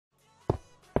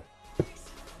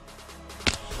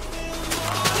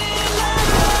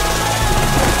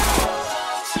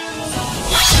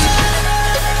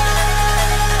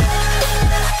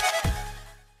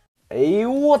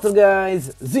What's up,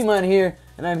 guys? Z-Man here,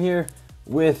 and I'm here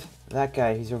with that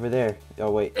guy. He's over there.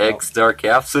 Oh wait,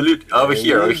 xDarkAbsolute over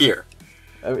here.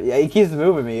 Yeah, he keeps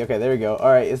moving me. Okay, there we go. All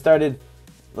right, it started.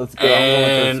 Let's go. I'm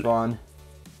going to spawn.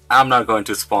 I'm not going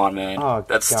to spawn, man. Oh,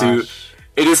 that's gosh. too.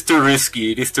 It is too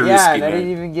risky. It is too risky, and man. I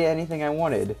didn't even get anything I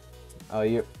wanted. Oh,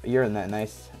 you're in that.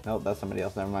 Nice. Nope, that's somebody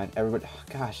else. Never mind. Everybody. Oh,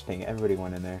 gosh dang it! Everybody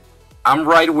went in there. I'm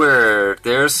right where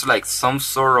there's like some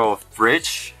sort of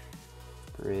bridge.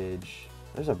 Bridge.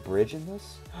 There's a bridge in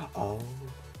this? Oh.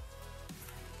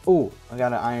 Ooh, I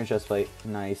got an iron chest plate.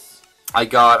 Nice. I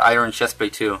got iron chest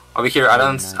plate too. Over here, I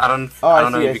don't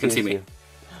know if you can see me.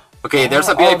 Okay, there's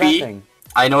a VIP.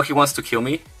 I know he wants to kill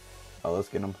me. Oh, let's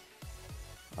get him.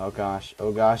 Oh gosh.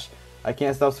 Oh gosh. I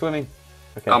can't stop swimming.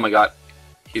 Okay. Oh my god.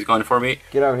 He's going for me.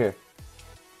 Get over here.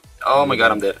 Oh my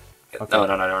god, I'm dead. Okay.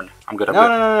 No. I'm good.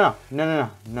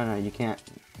 No, you can't.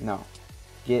 No.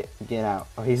 Get out.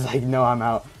 Oh, he's like, no, I'm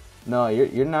out. No,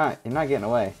 you're not getting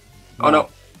away. No. Oh no.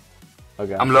 Oh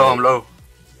gosh. I'm low.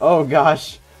 Oh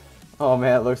gosh. Oh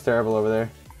man, it looks terrible over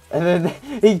there. And then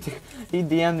he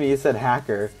DM'd me. He said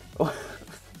hacker.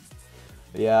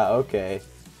 Yeah. Okay.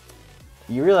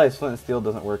 You realize flint and steel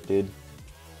doesn't work, dude.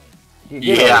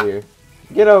 Get over here.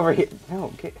 Get over here.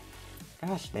 No.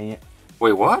 Gosh dang it.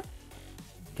 Wait, what?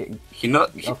 Okay.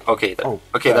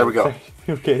 There we go. Sorry.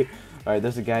 Okay. All right.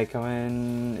 There's a guy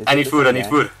coming. I need food.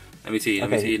 Let me see.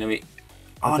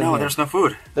 Oh no, there's no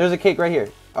food. There's a cake right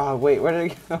here. Oh wait, where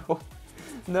did it go?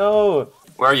 No.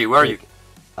 Where are you?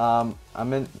 I'm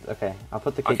in. Okay, I'll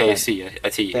put the cake. Okay, back. I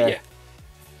see you. Yeah.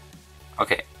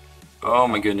 Okay. Oh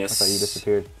my goodness. I thought you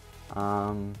disappeared.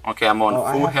 Okay, I'm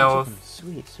on full health.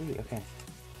 Sweet. Okay.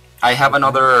 I have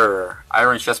another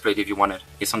iron chest plate if you want it.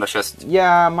 It's on the chest.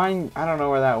 Yeah, mine. I don't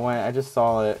know where that went. I just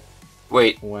saw it.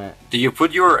 Wait. Do you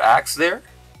put your axe there?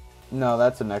 No,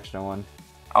 that's an extra one.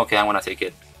 Okay, I'm gonna take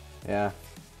it. Yeah.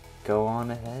 Go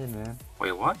on ahead, man.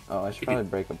 Wait, what? Oh, I should probably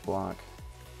break a block.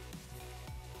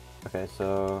 Okay,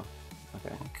 so...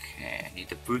 Okay. Okay, I need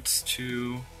the boots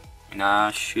too. And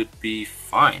I should be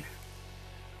fine.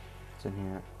 What's in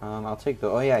here? I'll take the...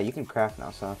 Oh yeah, you can craft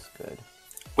now, so that's good.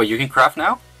 Wait, you can craft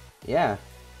now? Yeah.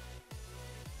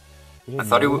 I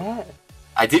thought it would...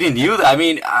 I didn't know that. I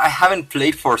mean, I haven't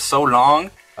played for so long.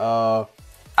 Oh.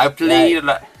 I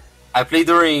played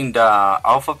during the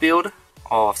alpha build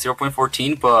of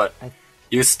 0.14, but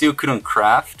you still couldn't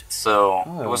craft, so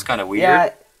it was kind of weird.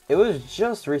 Yeah, it was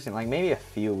just recent, like maybe a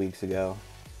few weeks ago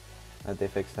that they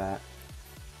fixed that.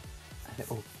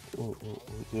 Oh,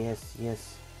 yes.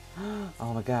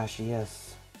 Oh my gosh,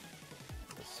 yes.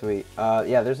 Sweet.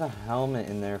 Yeah, there's a helmet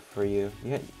in there for you.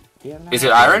 Is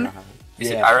it iron? Is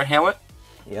it iron helmet?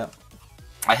 Yep.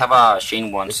 I have a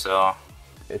Shane one, so...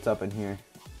 It's up in here.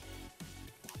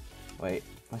 Wait,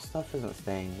 my stuff isn't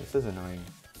staying. This is annoying.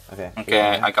 Okay. Okay,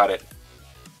 I got it.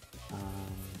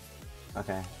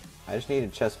 Okay. I just need a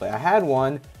chest plate. I had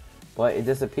one, but it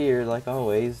disappeared like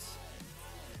always.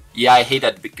 Yeah, I hate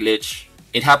that big glitch.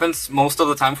 It happens most of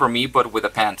the time for me, but with the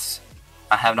pants.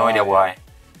 I have no idea why.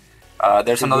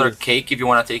 There's another cake if you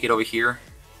want to take it over here.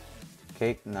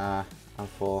 Cake? Nah, I'm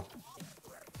full.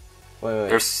 Wait.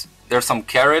 There's some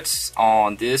carrots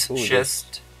on this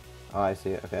chest. Oh, I see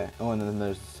it. Okay. Oh, and then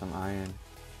there's some iron.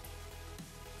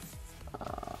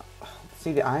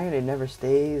 See, the iron, it never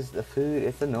stays. The food,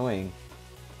 it's annoying.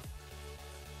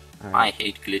 Right. I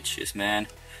hate glitches, man.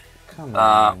 Come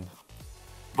on.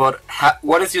 But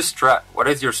what is your strat? What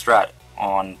is your strat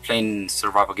on playing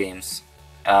survival games?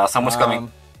 Someone's coming.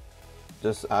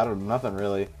 Just nothing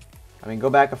really. I mean, go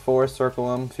back and forth, circle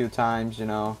them a few times, you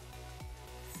know.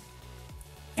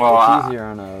 Well, it's easier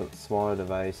on a smaller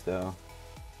device, though.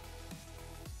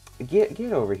 Get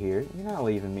over here. You're not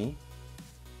leaving me.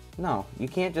 No, you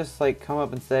can't just like come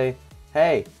up and say,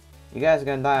 "Hey, you guys are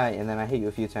gonna die," and then I hit you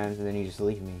a few times, and then you just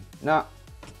leave me. No.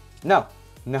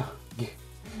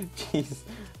 Jeez.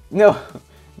 No.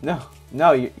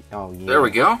 You. Oh yeah. There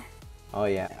we go. Oh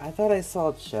yeah. I thought I saw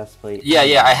a chest plate. Yeah.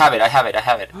 I have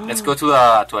it. Let's go to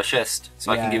a chest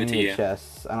so I can give it to you.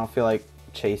 Chest. I don't feel like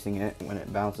chasing it when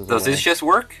it bounces Does away. this chest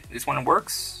work? This one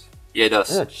works? Yeah, it does.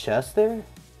 There's a chest there?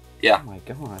 Yeah. Oh my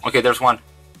gosh. Okay, there's one.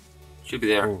 Should be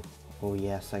there. Oh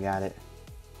yes, I got it.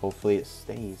 Hopefully it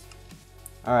stays.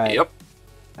 Alright. Yep.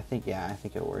 I think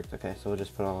it worked. Okay, so we'll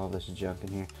just put all this junk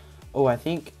in here. Oh, I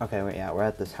think... Okay, wait, yeah, we're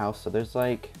at this house, so there's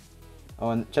like... Oh,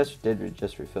 and the chest did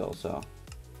just refill, so...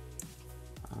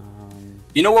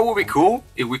 You know what would be cool?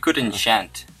 If we could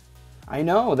enchant. I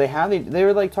know, they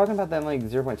were like talking about that in like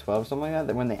 0.12 or something like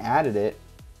that when they added it,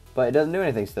 but it doesn't do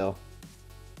anything still.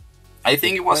 I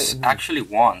think it was actually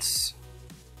once.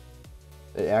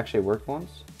 It actually worked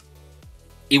once?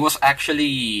 it was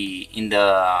actually in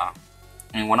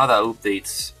one of the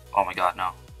updates. Oh my god,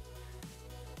 no.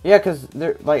 Yeah, because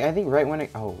they're like, I think right when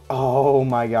it. Oh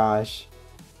my gosh.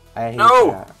 I hate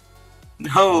No! that.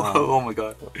 No! Oh. Oh my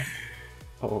god.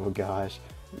 Oh gosh.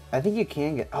 I think you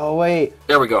can get. Oh wait.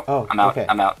 There we go. Oh, I'm out. okay.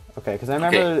 I'm out. Okay, because I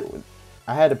remember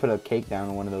I had to put a cake down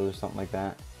on one of those or something like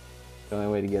that. The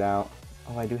only way to get out.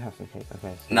 Oh, I do have some cake.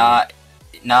 Okay. So Nah,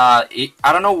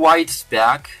 I don't know why it's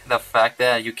back. The fact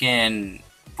that you can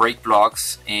break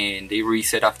blocks and they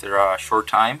reset after a short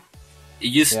time. It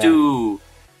used to.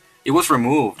 It was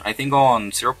removed. I think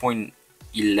on 0.11,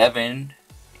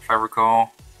 if I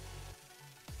recall.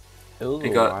 It was a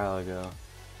while ago.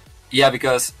 Yeah,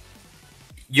 because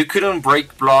you couldn't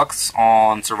break blocks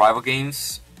on survival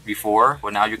games before,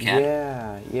 but now you can.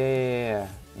 Yeah.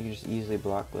 You can just easily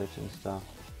block glitch and stuff.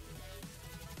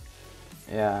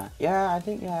 Yeah, I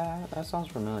think, that sounds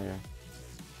familiar.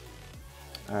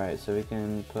 Alright, so we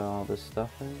can put all this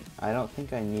stuff in. I don't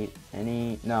think I need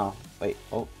any... No, wait,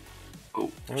 Oh,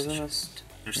 there's a chest.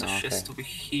 There's a chest over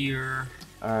here.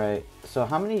 Alright, so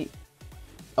how many...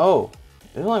 Oh,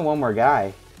 there's only one more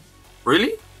guy.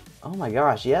 Really? Oh my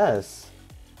gosh, yes.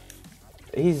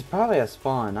 He's probably a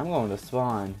spawn. I'm going to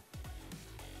spawn.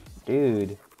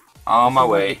 Dude. On my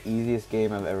way. Like the easiest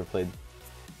game I've ever played.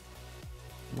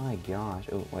 My gosh.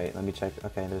 Oh, wait, let me check.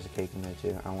 Okay, there's a cake in there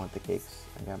too. I want the cakes.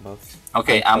 I got both.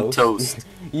 Okay, I'm toast.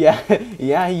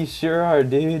 yeah, you sure are,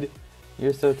 dude.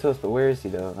 You're so toast, but where is he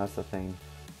though? That's the thing.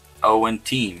 Owen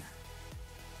team.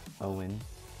 Owen?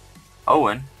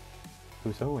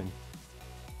 Who's Owen?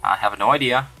 I have no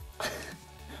idea.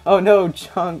 Oh no,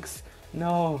 Chunks!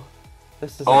 No.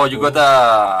 This is you got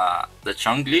the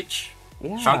chunk glitch?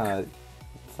 Yeah. Chunk?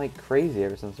 It's like crazy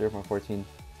ever since 0.14.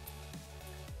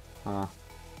 Huh.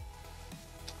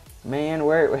 Man,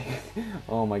 where...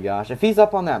 Oh my gosh. If he's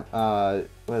up on that,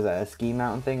 what is that, a ski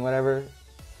mountain thing, whatever?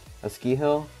 A ski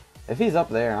hill? If he's up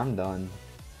there, I'm done.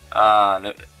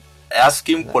 Ask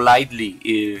him politely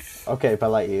if... Okay,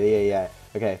 politely, yeah.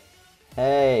 Okay.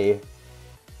 Hey.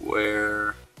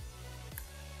 Where...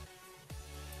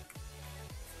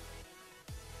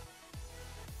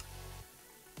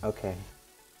 Okay.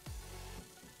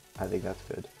 I think that's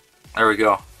good. There we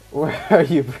go. Where are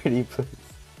you, pretty please?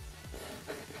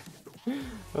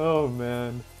 Oh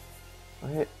man.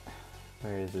 Where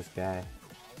is this guy?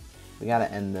 We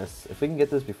gotta end this. If we can get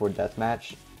this before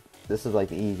deathmatch, this is like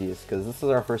the easiest, because this is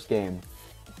our first game.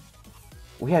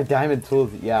 We have diamond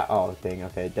tools. Yeah, oh dang,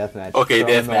 okay, deathmatch. Okay,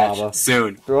 deathmatch,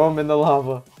 soon. Throw him in the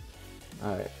lava.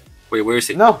 Alright. Wait, where is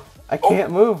he? No! I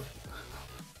can't move!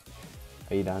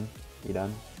 Are you done? You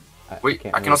done? Wait,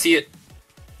 I cannot see it.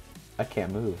 I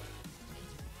can't move.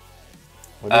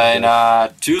 And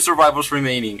 2 survivors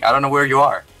remaining. I don't know where you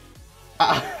are.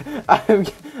 I'm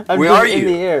where are in you?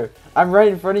 the air. I'm right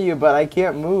in front of you, but I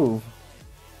can't move.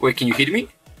 Wait, can you hit me?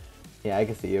 Yeah, I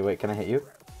can see you. Wait, can I hit you?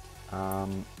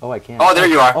 Oh, I can't. Oh, there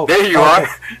you are. There you are.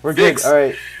 Okay. We're good. All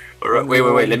right. All right.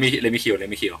 Wait. Let me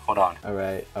heal. Hold on. All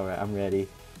right. I'm ready.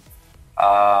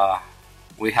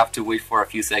 We have to wait for a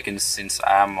few seconds since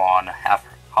I'm on half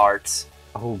hearts.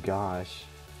 Oh gosh.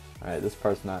 All right, this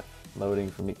part's not loading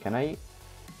for me. Can I eat?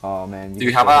 Oh man. Do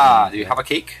you have a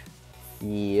cake?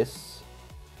 Yes.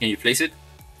 Can you place it?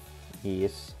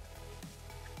 Yes.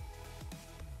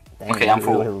 Dang, okay, I'm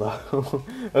full. Really low.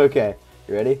 Okay,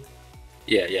 you ready?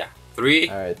 Yeah. 3,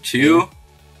 all right, 2,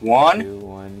 1. 2,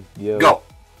 1, yo. Go.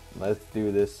 Let's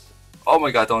do this. Oh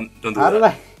my god, don't do that. How did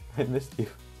I missed you.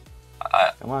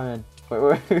 Come on, man.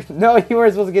 Wait. No, you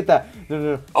weren't supposed to get that.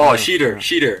 No. Oh, no,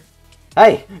 cheater.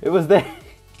 Hey, it was there.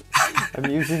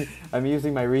 I'm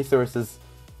using my resources.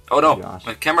 Oh no, gosh.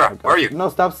 my camera. Where are you? No,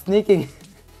 stop sneaking.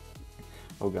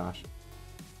 Oh gosh.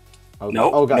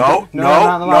 No. Oh god. No.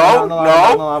 Not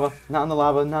in the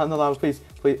lava, please.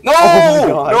 No.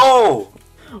 Oh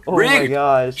Rig. my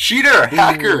gosh. Cheater.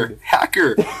 Dude.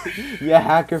 Hacker. Yeah,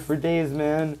 hacker for days,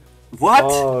 man. What?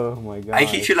 Oh my gosh. I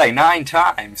hit you like 9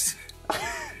 times.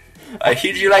 I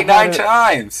hit you like 9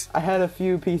 times. I had a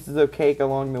few pieces of cake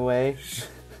along the way.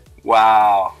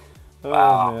 Wow.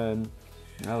 Oh man.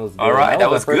 That was good. All right, that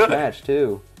was our first good. match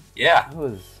too. Yeah. That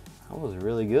was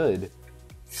really good.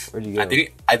 Where'd you go?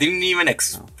 I didn't even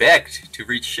expect to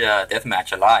reach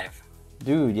deathmatch alive.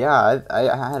 Dude, yeah,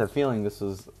 I had a feeling this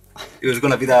was... It was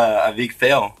gonna be a big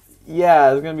fail. Yeah,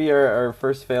 it was gonna be our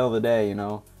first fail of the day, you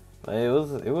know. But it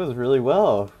was really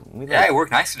well. Yeah, it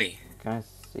worked nicely. Can I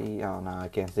see? Oh no, I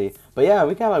can't see. But yeah,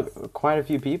 we got quite a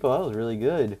few people. That was really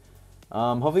good.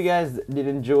 Hopefully you guys did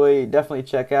enjoy. Definitely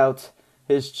check out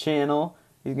his channel.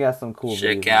 He's got some cool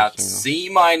videos. Check out C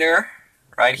Miner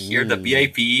right here, the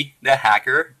VIP, the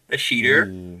hacker, the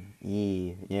cheater.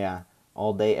 Yeah.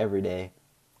 all day, every day.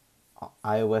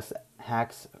 iOS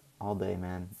hacks all day,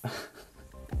 man.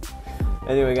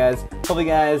 Anyway, guys, hope you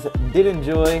guys did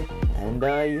enjoy, and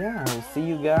yeah, I'll see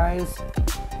you guys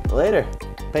later.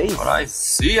 Peace. Alright,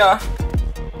 see ya.